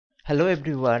Hello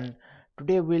everyone.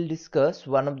 Today we'll discuss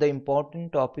one of the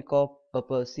important topic of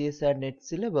CSR net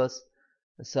syllabus.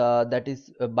 That is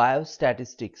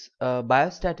biostatistics.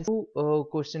 Biostatistics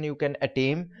question you can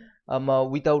attain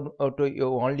without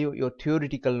only your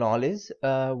theoretical knowledge.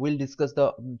 We'll discuss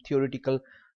the theoretical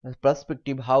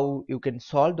perspective how you can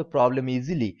solve the problem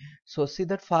easily. So see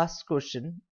that first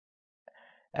question,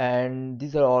 and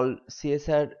these are all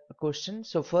CSR questions.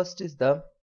 So first is the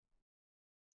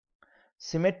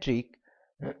symmetric.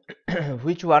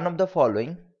 which one of the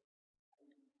following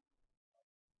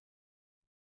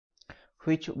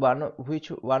which one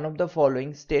of the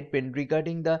following statement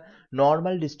regarding the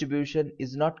normal distribution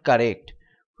is not correct?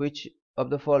 Which of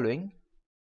the following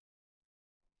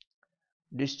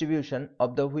distribution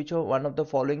of the which of one of the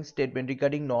following statement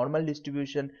regarding normal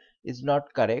distribution is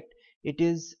not correct? It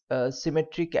is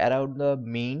symmetric around the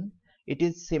mean, it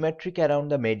is symmetric around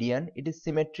the median, it is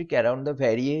symmetric around the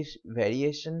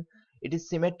variation, it is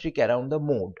symmetric around the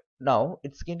mode. Now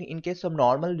it's in case of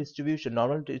normal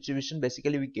distribution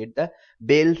basically we get the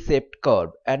bell shaped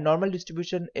curve, and normal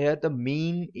distribution here the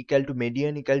mean equal to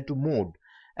median equal to mode,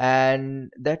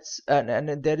 and there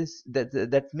is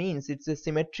that means it's a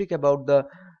symmetric about the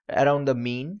around the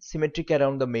mean, symmetric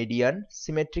around the median,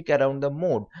 symmetric around the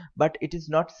mode, but it is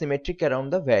not symmetric around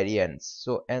the variance.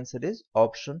 So answer is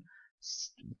option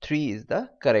 3 is the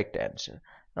correct answer.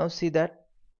 Now see that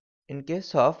in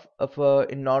case of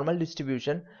in normal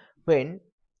distribution, when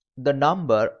the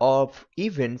number of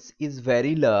events is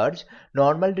very large,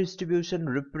 normal distribution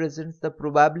represents the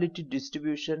probability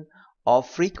distribution of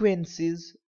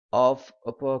frequencies of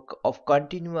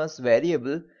continuous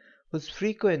variable whose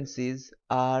frequencies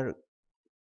are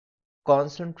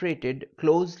concentrated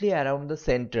closely around the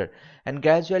center and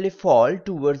gradually fall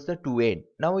towards the two end.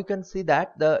 Now we can see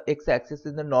that the x-axis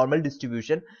is the normal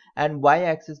distribution and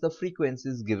y-axis the frequency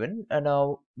is given, and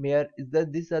now here is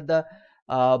these are the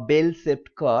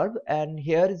bell-shaped curve, and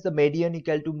here is the median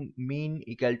equal to mean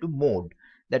equal to mode.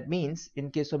 That means in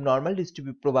case of normal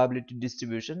probability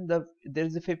distribution, there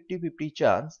is a 50-50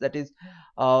 chance, that is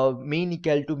mean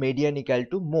equal to median equal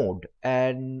to mode,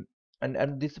 and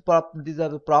these are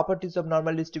the properties of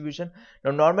normal distribution.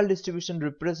 Now normal distribution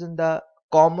represent the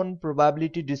common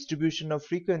probability distribution of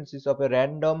frequencies of a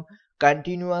random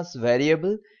continuous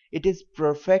variable. It is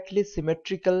perfectly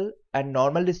symmetrical, and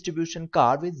normal distribution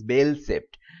curve is bell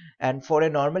shaped, and for a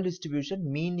normal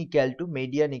distribution mean equal to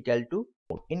median equal to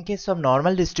mode. In case of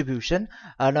normal distribution,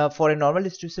 and for a normal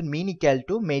distribution mean equal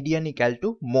to median equal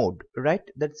to mode, right?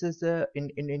 That's is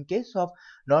in case of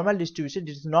normal distribution,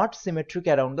 it is not symmetric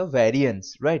around the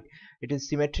variance, right? It is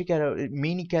symmetric around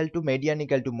mean equal to median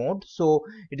equal to mode, so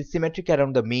it is symmetric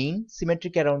around the mean,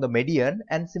 symmetric around the median,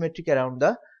 and symmetric around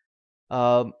the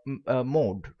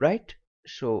mode, right?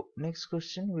 So next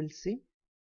question we'll see.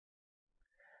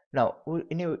 Now,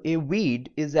 a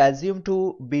weed is assumed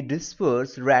to be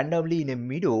dispersed randomly in a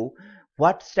meadow.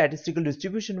 What statistical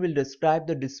distribution will describe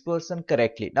the dispersion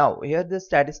correctly? Now, here the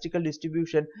statistical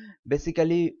distribution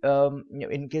basically,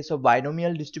 in case of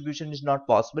binomial distribution, is not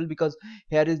possible, because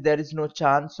here there is no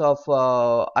chance of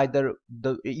either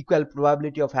the equal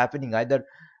probability of happening, either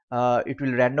it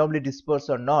will randomly disperse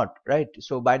or not, right?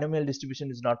 So binomial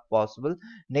distribution is not possible,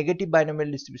 negative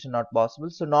binomial distribution not possible.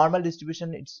 So normal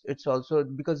distribution, it's also,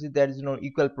 because there is no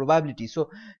equal probability, so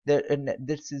there, and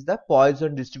this is the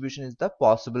Poisson distribution is the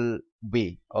possible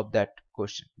way of that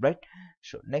question, right?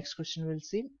 So next question we'll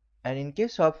see. And in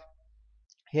case of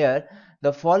here,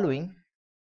 the following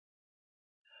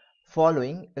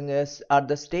are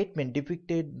the statement depict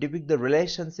the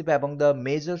relationship among the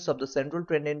measures of the central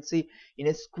tendency in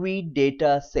a skewed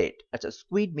data set.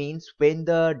 Skewed means when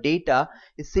the data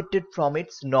is shifted from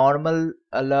its normal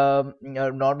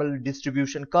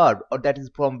distribution curve, or that is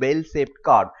from bell-shaped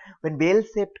curve. When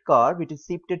bell-shaped curve, it is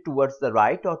shifted towards the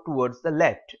right or towards the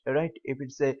left, right? If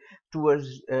it's a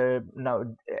towards now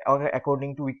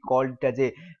according to, we call it as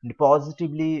a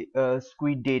positively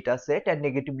skewed data set and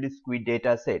negatively skewed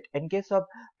data set. In case of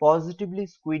positively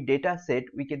skewed data set,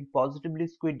 we can positively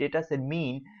skewed data set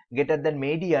mean greater than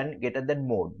median greater than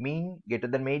mode, mean greater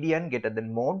than median greater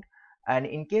than mode. And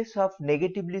in case of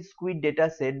negatively skewed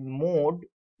data set, mode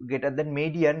greater than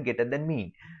median greater than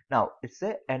mean. Now its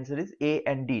answer is A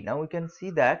and D. Now we can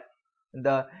see that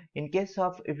the in case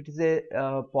of, if it is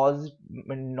a positive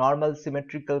normal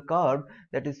symmetrical curve,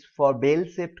 that is for bell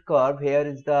shaped curve, here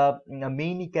is the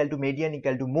mean equal to median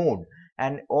equal to mode,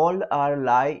 and all are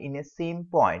lie in a same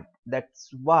point. That's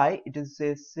why it is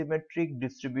a symmetric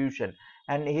distribution.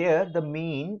 And here the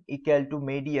mean equal to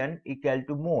median equal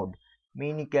to mode,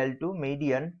 mean equal to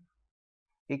median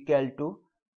equal to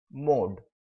mode.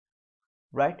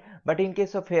 right? But in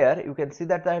case of here, you can see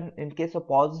that in case of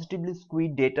positively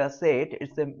skewed data set,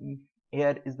 it's the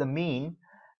here is the mean,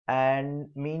 and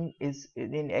mean is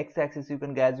in x-axis. You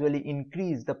can gradually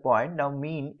increase the point. Now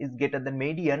mean is greater than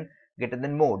median, greater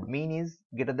than mode. Mean is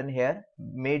greater than here,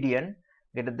 median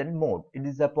greater than mode. It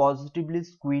is a positively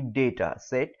skewed data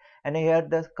set, and here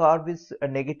the curve is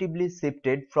negatively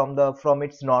shifted from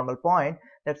its normal point.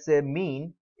 That's a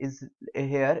mean is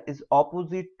here is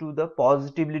opposite to the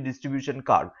positively distribution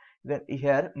curve. Then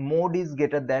here mode is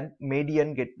greater than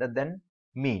median, greater than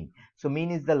mean. So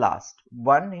mean is the last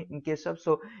one in case of,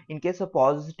 so in case of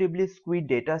positively skewed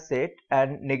data set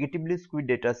and negatively skewed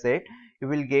data set, you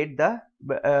will get the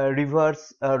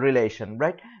reverse relation,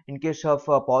 right? In case of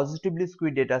positively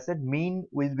skewed data set, mean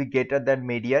will be greater than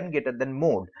median, greater than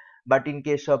mode. But in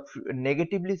case of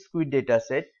negatively skewed data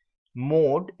set,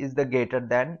 mode is the greater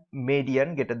than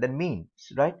median, greater than mean,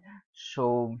 right?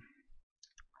 So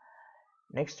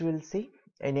next we'll see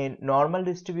in a normal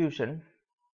distribution.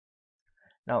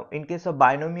 Now in case of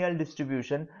binomial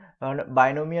distribution,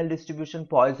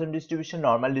 Poisson distribution,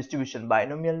 normal distribution,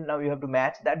 binomial, now you have to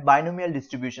match that. Binomial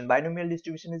distribution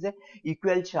is a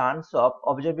equal chance of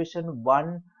observation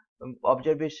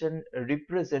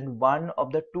represent one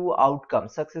of the two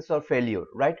outcomes, success or failure,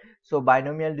 right? So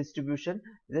binomial distribution,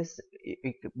 this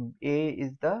A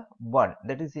is the one,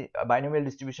 that is binomial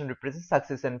distribution represents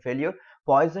success and failure.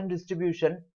 Poisson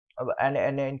distribution,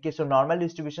 and in case of normal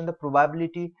distribution, the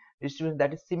probability distribution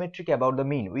that is symmetric about the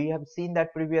mean. We have seen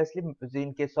that previously.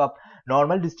 In case of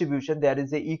normal distribution, there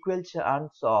is a equal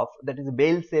chance of, that is a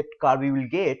bell-shaped curve you will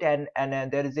get, and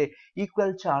there is a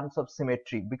equal chance of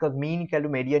symmetry because mean equal to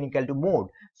median equal to mode.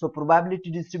 So probability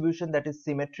distribution that is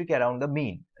symmetric around the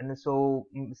mean, and so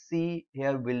C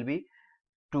here will be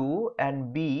 2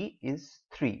 and B is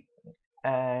 3,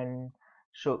 and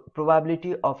so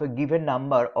probability of a given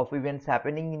number of events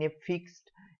happening in a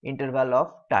fixed interval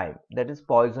of time, that is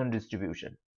Poisson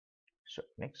distribution. So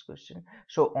next question.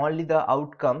 So only the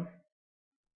outcome,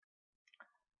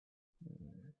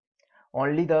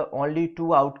 only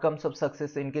two outcomes of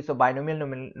success. In case of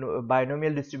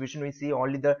binomial distribution, we see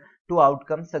only the two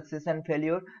outcomes, success and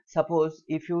failure. Suppose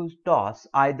if you toss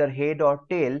either head or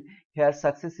tail, here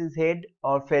success is head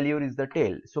or failure is the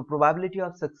tail. So probability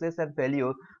of success and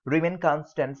failure remain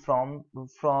constant from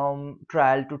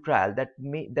trial to trial. That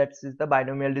is the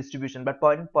binomial distribution. But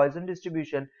Poisson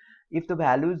distribution, if the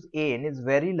values n is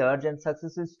very large and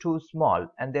success is too small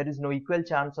and there is no equal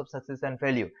chance of success and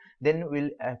failure, then we'll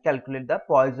calculate the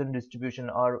Poisson distribution.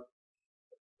 Or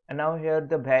and now here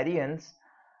the variance.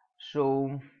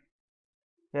 So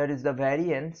here is the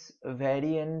variance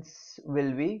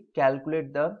will be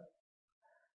calculate the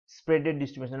spreaded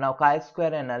distribution. Now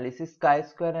chi-square analysis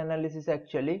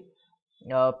actually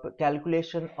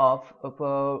calculation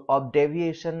of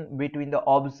deviation between the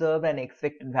observed and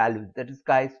expected values, that is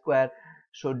chi-square.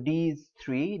 So D is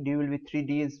 3, D will be 3,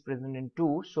 D is present in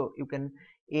 2, so you can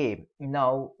A.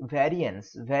 Now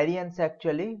variance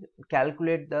actually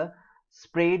calculate the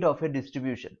spread of a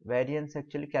distribution. Variance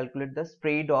actually calculate the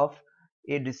spread of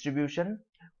a distribution.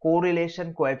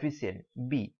 Correlation coefficient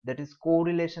B, that is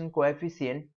correlation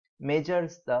coefficient,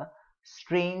 measures the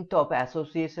strength of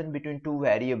association between two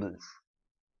variables.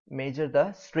 Measure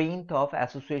the strength of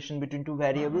association between two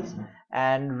variables.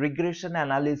 And regression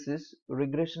analysis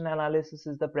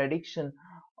is the prediction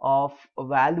of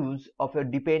values of a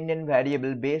dependent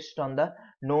variable based on the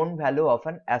known value of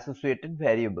an associated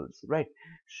variables, right?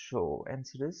 So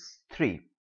answer is 3.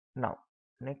 Now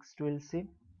next we'll see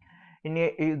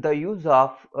in the use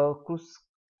of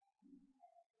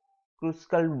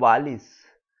Kruskal-Wallis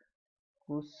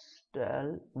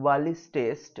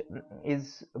test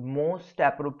is most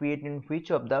appropriate in which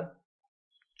of the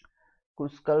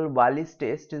Kruskal-Wallis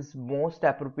test is most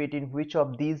appropriate in which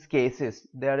of these cases?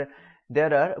 There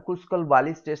are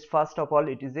Kruskal-Wallis test. First of all,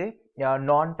 it is a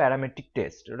non-parametric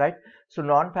test, right? So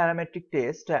non-parametric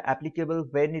test applicable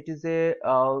when it is a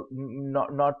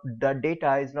not the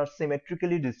data is not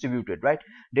symmetrically distributed, right?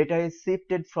 Data is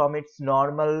shifted from its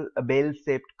normal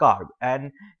bell-shaped curve,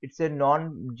 and it's a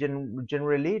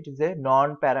generally it is a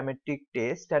non-parametric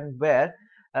test, and where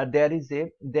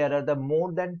there are the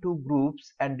more than two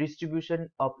groups and distribution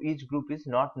of each group is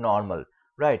not normal,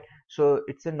 right? So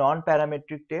it's a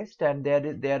non-parametric test, and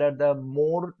there are the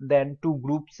more than two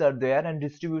groups are there, and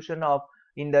distribution of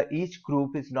in the each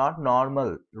group is not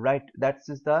normal, right? That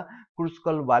is the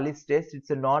Kruskal-Wallis test. It's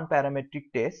a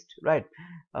non-parametric test, right?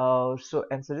 So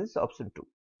answer is option 2.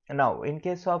 Now in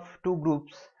case of two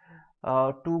groups,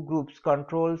 two groups,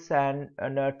 controls and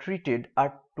treated,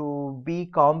 are to be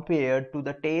compared to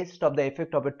the test of the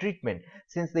effect of a treatment.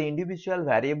 Since the individual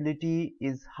variability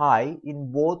is high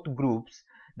in both groups,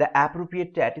 the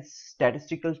appropriate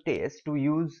statistical test to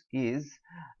use is,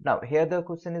 now here the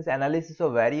question is analysis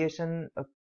of variation,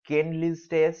 Kenley's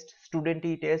test, student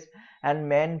t-test, and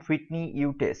Mann-Whitney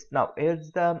u-test. Now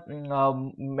here's the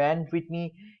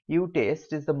Mann-Whitney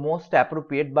u-test is the most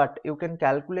appropriate, but you can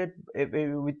calculate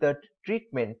with the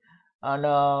treatment, and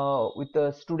with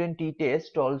the student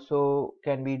t-test also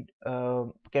can be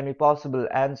possible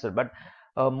answer, but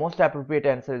most appropriate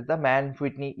answer is the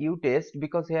Mann-Whitney u-test,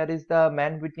 because here is the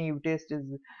Mann-Whitney u-test is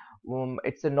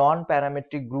it's a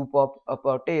non-parametric group of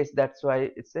a test. That's why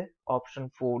it's a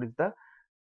option 4 is the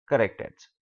correct answer.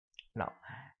 Now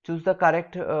choose the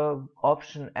correct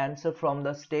option answer from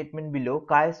the statement below.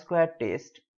 Chi-square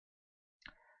test.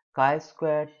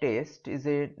 Chi-square test is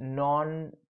a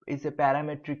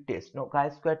parametric test. No,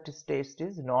 chi-square test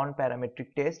is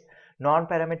non-parametric test.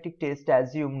 Non-parametric test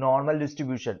assume normal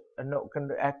distribution. No,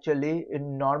 actually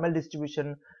in normal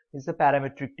distribution is a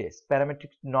parametric test. Parametric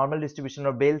normal distribution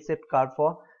or bell-shaped curve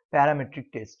for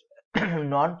parametric test.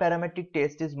 Non-parametric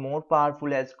test is more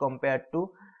powerful as compared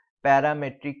to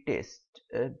parametric test.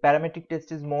 Parametric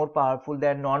test is more powerful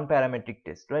than non-parametric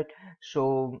test, right?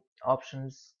 So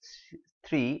options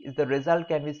 3 is the result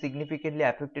can be significantly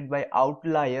affected by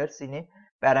outliers in a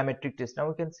parametric test. Now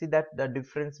we can see that the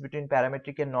difference between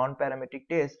parametric and non-parametric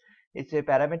test, it's a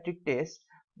parametric test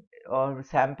or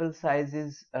sample size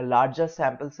is a larger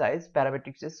sample size.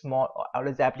 Parametric is small,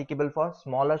 always applicable for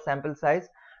smaller sample size.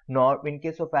 Nor in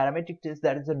case of parametric test,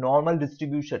 that is a normal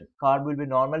distribution. Curve will be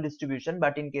normal distribution,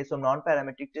 but in case of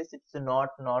non-parametric test, it's not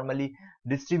normally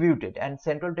distributed. And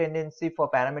central tendency for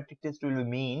parametric test will be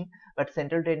mean, but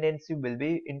central tendency will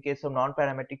be, in case of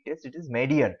non-parametric test, it is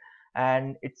median.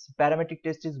 And its parametric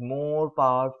test is more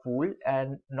powerful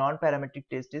and non-parametric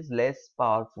test is less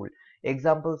powerful.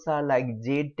 Examples are like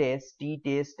Z test, T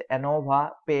test,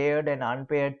 ANOVA, paired and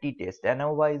unpaired T test.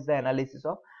 ANOVA is the analysis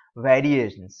of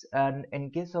variations, and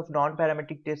in case of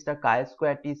non-parametric test, the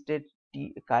chi-square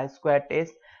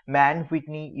test,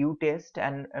 Mann-Whitney u-test,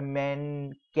 and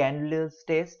Mann-Candler's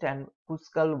test, and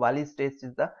Kuskal-Wallis test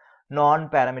is the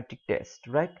non-parametric test,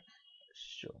 right?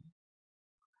 So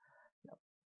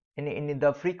in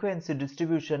the frequency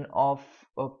distribution of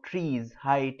trees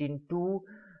height in two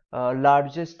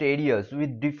largest areas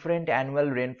with different annual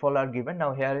rainfall are given.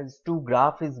 Now here is two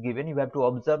graph is given. You have to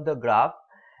observe the graph,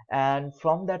 and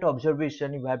from that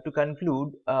observation you have to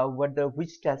conclude which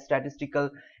statistical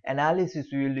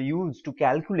analysis we will use to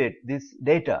calculate this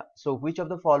data. So which of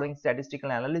the following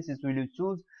statistical analysis will you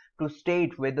choose to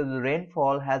state whether the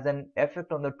rainfall has an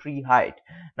effect on the tree height?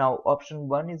 Now option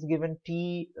 1 is given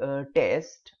T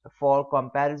test for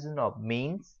comparison of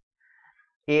means,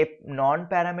 a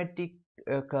non-parametric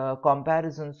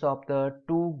comparisons of the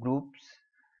two groups,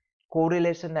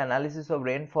 correlation analysis of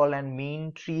rainfall and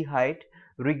mean tree height,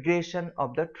 regression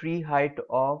of the tree height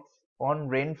on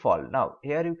rainfall. Now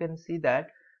here you can see that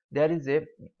there is a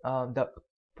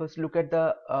first look at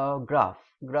the graph.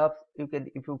 You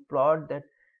can, if you plot that,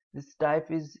 this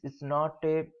type is not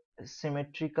a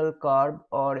symmetrical curve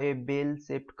or a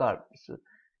bell-shaped curve. So,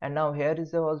 and now here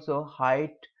is also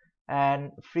height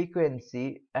and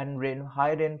frequency and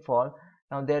high rainfall.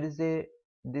 Now there is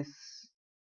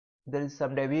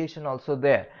some deviation also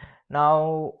there.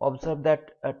 Now observe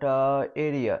that at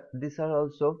area, these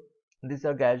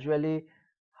are gradually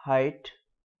height,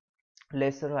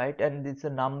 lesser height, and this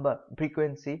number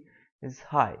frequency is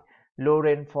high, low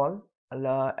rainfall,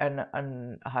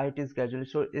 and height is gradually.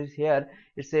 So is here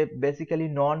it's a basically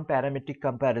non-parametric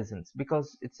comparisons,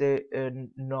 because it's a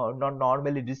not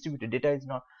normally distributed data, is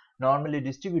not normally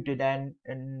distributed, and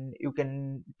you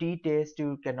can t-test,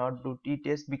 you cannot do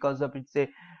t-test because of it's a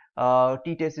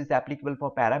t-test is applicable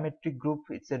for parametric group.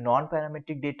 It's a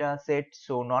non-parametric data set,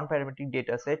 so non-parametric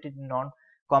data set is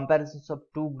comparisons of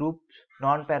two groups,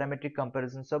 non-parametric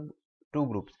comparisons of two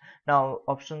groups. Now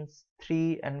options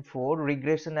 3 and 4,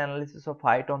 regression analysis of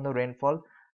height on the rainfall,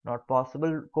 not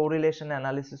possible. Correlation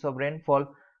analysis of rainfall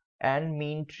and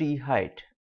mean tree height.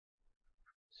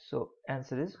 So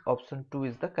answer is option 2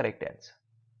 is the correct answer.